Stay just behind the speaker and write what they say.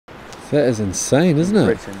That is insane, isn't it?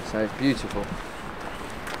 Britain, so it's beautiful.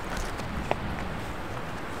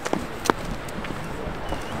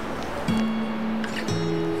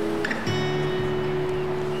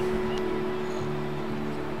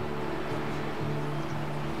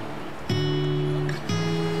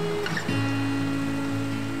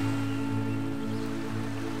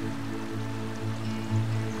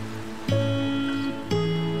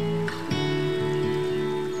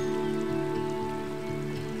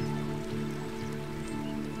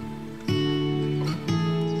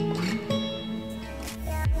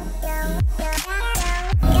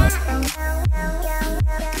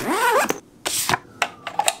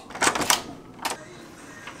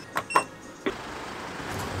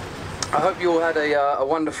 I hope you all had a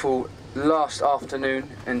wonderful last afternoon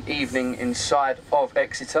and evening inside of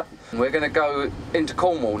Exeter. We're going to go into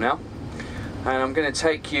Cornwall now, and I'm going to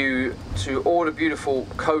take you to all the beautiful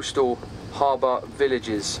coastal harbour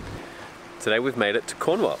villages. Today we've made it to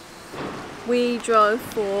Cornwall. We drove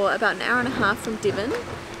for about an hour and a half from Devon,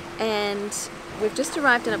 and we've just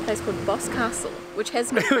arrived in a place called Boscastle, which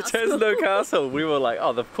has no castle. Which has no castle. We were like,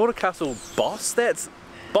 oh, they've called a castle Boss? That's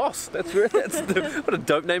Boss. What a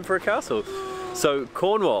dope name for a castle. So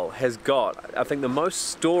Cornwall has got, I think, the most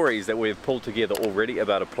stories that we've pulled together already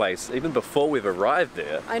about a place, even before we've arrived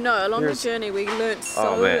there. I know, along the journey we learnt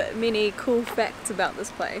so many cool facts about this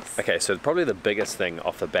place. Okay, so probably the biggest thing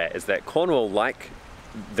off the bat is that Cornwall, like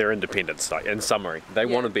their independence, like, in summary, they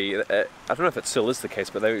want to be, I don't know if it still is the case,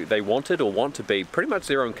 but they wanted or want to be pretty much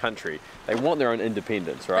their own country. They want their own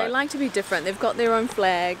independence, right? They like to be different. They've got their own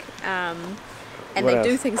flag. And they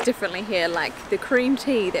do things differently here, like the cream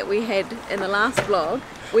tea that we had in the last vlog.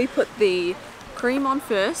 We put the cream on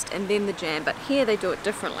first and then the jam, but here they do it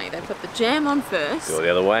differently. They put the jam on first, do it the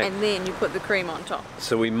other way, and then you put the cream on top.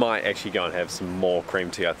 So we might actually go and have some more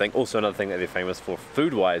cream tea, I think. Also, another thing that they're famous for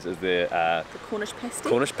food-wise is their the Cornish pasty.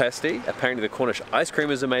 Cornish pasty. Apparently the Cornish ice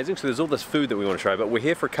cream is amazing, so there's all this food that we want to try, but we're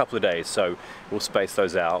here for a couple of days, so we'll space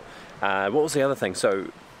those out. What was the other thing? So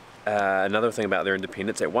another thing about their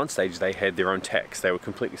independence, at one stage they had their own tax. They were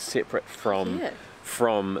completely separate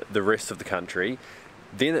from the rest of the country.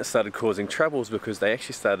 Then it started causing troubles because they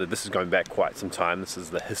actually started, this is going back quite some time, this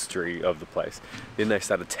is the history of the place. Then they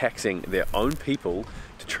started taxing their own people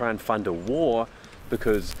to try and fund a war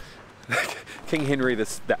because King Henry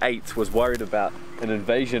VIII was worried about an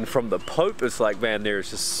invasion from the Pope. It's like, man, there is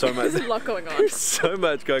just so much. There's a lot going on. There's so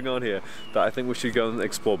much going on here. But I think we should go and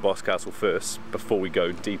explore Boscastle first before we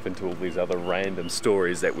go deep into all these other random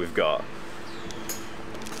stories that we've got.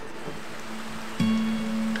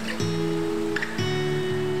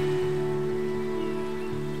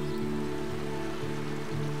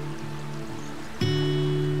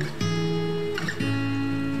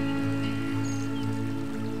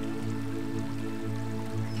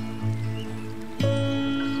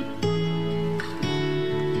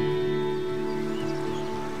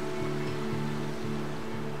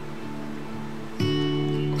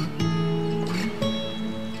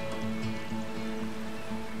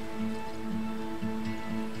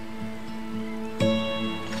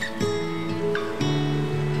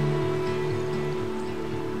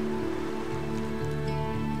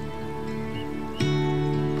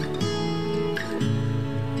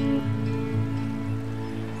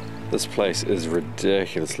 This place is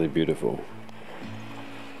ridiculously beautiful.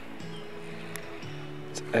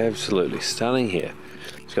 It's absolutely stunning here.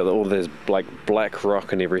 It's got all this like black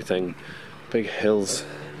rock and everything, big hills.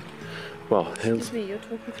 Well, hills. Excuse me, you're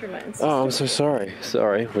talking through my Instagram. Oh, I'm so sorry.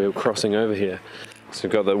 Sorry, we're crossing over here. So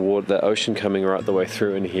we've got the water, the ocean coming right the way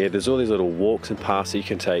through in here. There's all these little walks and paths that you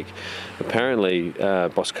can take. Apparently,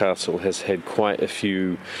 Boscastle has had quite a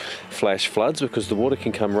few flash floods because the water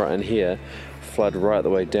can come right in here, flood right the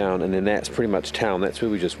way down, and then that's pretty much town. That's where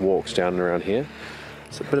we just walked down and around here.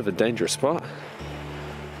 It's a bit of a dangerous spot,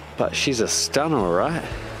 but she's a stunner, right?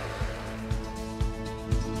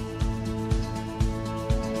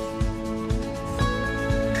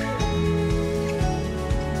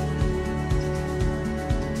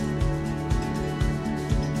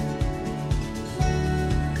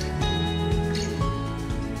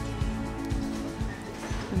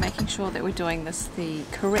 Making sure that we're doing this the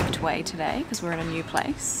correct way today because we're in a new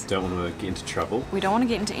place. Don't want to get into trouble. We don't want to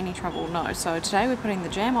get into any trouble, no. So today we're putting the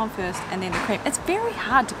jam on first and then the cream. It's very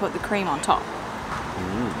hard to put the cream on top.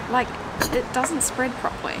 Like, it doesn't spread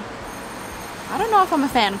properly. I don't know if I'm a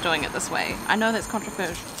fan of doing it this way. I know that's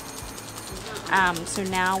controversial. So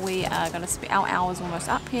now we are going to our hour's almost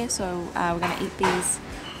up here, so we're going to eat these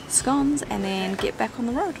scones and then get back on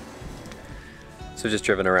the road. So we've just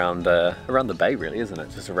driven around around the bay, really, isn't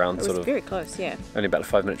it? Just around It was very close, yeah. only about a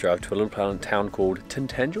 5-minute drive to a little town called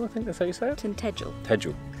Tintagel, I think that's how you say it? Tintagel.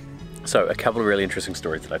 Tintagel. So a couple of really interesting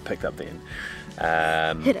stories that I picked up then.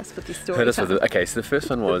 Hit us with these stories. Hit us with it. Okay, so the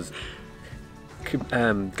first one was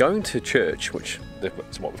going to church, which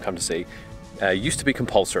is what we've come to see, used to be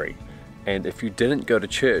compulsory. And if you didn't go to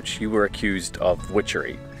church, you were accused of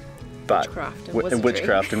witchery. But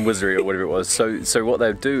witchcraft and wizardry or whatever it was. So what they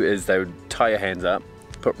would do is they would tie your hands up,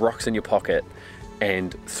 put rocks in your pocket,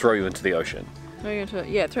 and throw you into the ocean. Throw you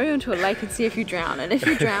into a lake and see if you drown. And if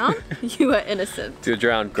you drown, you are innocent. If you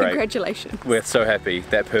drown, great. Congratulations. We're so happy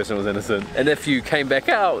that person was innocent. And if you came back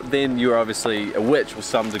out, then you were obviously a witch, or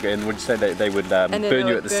some again would say they would burn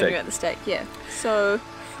you at the stake. Burn you at the stake, yeah. So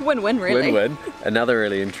win-win, really. Win-win. Another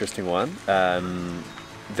really interesting one.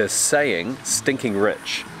 The saying, stinking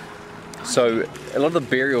rich. So a lot of the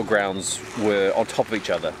burial grounds were on top of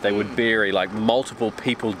each other. They would bury like multiple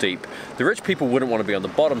people deep. The rich people wouldn't want to be on the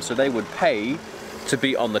bottom, so they would pay to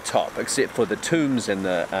be on the top, except for the tombs and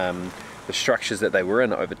the structures that they were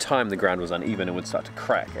in. Over time, the ground was uneven and would start to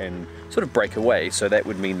crack and sort of break away, so that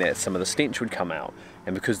would mean that some of the stench would come out.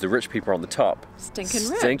 And because the rich people are on the top,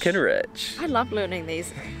 stinking rich. I love learning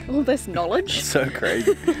all this knowledge. So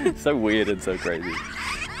crazy. So weird and so crazy.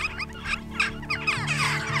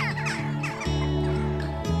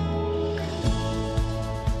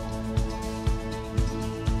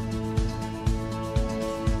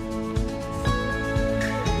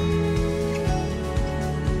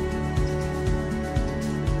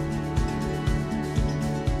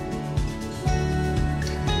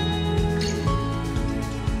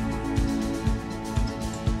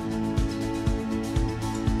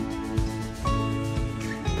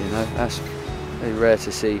 That's very rare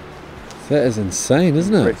to see. That is insane,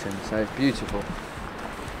 isn't it? Britain, so it's beautiful.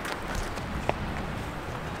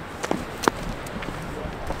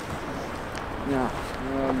 Yeah.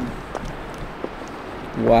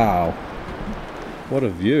 Wow. What a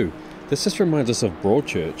view. This just reminds us of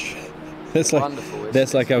Broadchurch. That's like wonderful.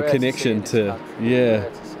 That's like our connection to yeah.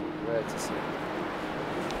 Rare to see.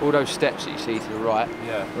 All those steps that you see to the right,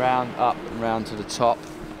 round up and round to the top.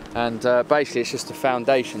 And basically it's just the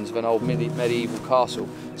foundations of an old medieval castle.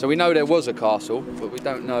 So we know there was a castle, but we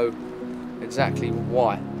don't know exactly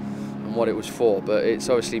why and what it was for, but it's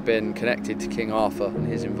obviously been connected to King Arthur and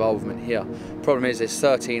his involvement here. Problem is there's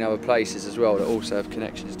 13 other places as well that also have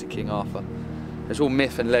connections to King Arthur. It's all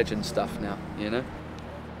myth and legend stuff now, you know?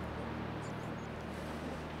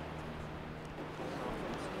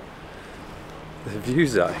 The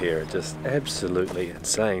views out here are just absolutely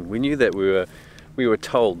insane. We knew that we were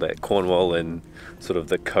told that Cornwall and sort of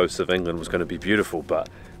the coast of England was going to be beautiful, but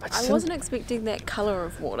I wasn't expecting that colour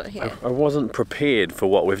of water here. I wasn't prepared for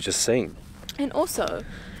what we've just seen. And also,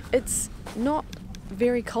 it's not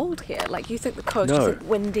very cold here. Like, you think the coast is like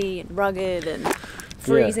windy and rugged and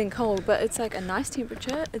freezing cold, but it's like a nice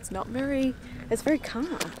temperature. It's very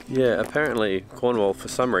calm. Yeah, apparently Cornwall, for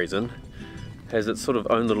some reason, has its sort of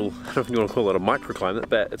own little, I don't know if you want to call it a microclimate,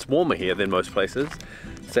 but it's warmer here than most places.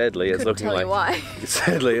 Sadly, it's looking like, why.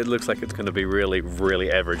 Sadly, it looks like it's going to be really, really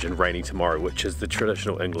average and rainy tomorrow, which is the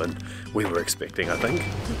traditional England we were expecting, I think.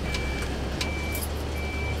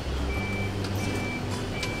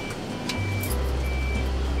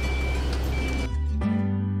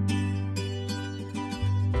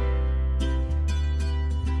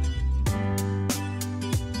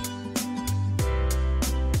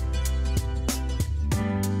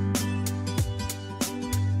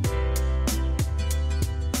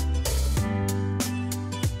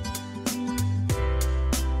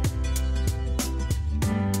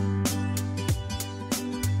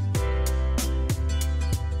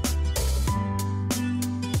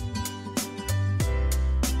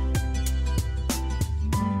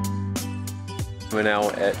 We're now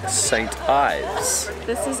at St. Ives.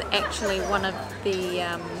 This is actually one of the,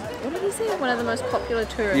 what did he say? One of the most popular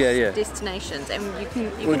tourist destinations, and you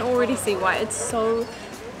can already see why it's so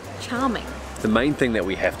charming. The main thing that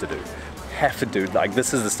we have to do, like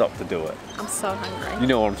this is the stop to do it. I'm so hungry. You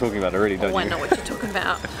know what I'm talking about already, don't you? I know what you're talking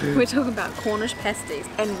about. We're talking about Cornish pasties,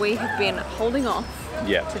 and we have been holding off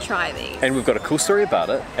to try these. And we've got a cool story about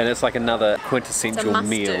it, and it's like another quintessential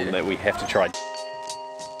meal that we have to try.